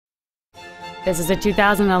This is a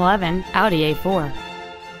 2011 Audi A4.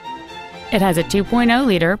 It has a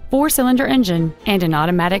 2.0-liter four-cylinder engine and an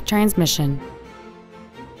automatic transmission.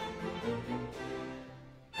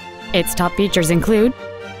 Its top features include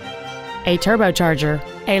a turbocharger,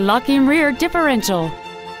 a locking rear differential,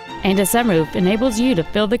 and a sunroof enables you to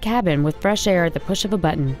fill the cabin with fresh air at the push of a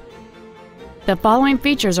button. The following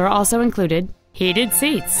features are also included: heated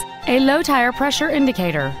seats, a low tire pressure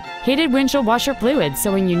indicator, heated windshield washer fluid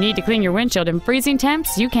so when you need to clean your windshield in freezing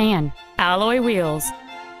temps, you can, alloy wheels,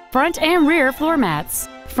 front and rear floor mats,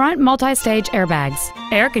 front multi-stage airbags,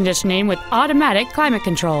 air conditioning with automatic climate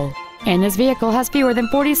control, and this vehicle has fewer than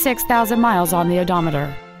 46,000 miles on the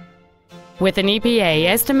odometer. With an EPA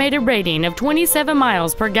estimated rating of 27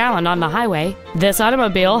 miles per gallon on the highway, this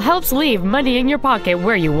automobile helps leave money in your pocket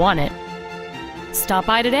where you want it. Stop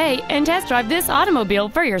by today and test drive this automobile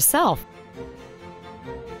for yourself.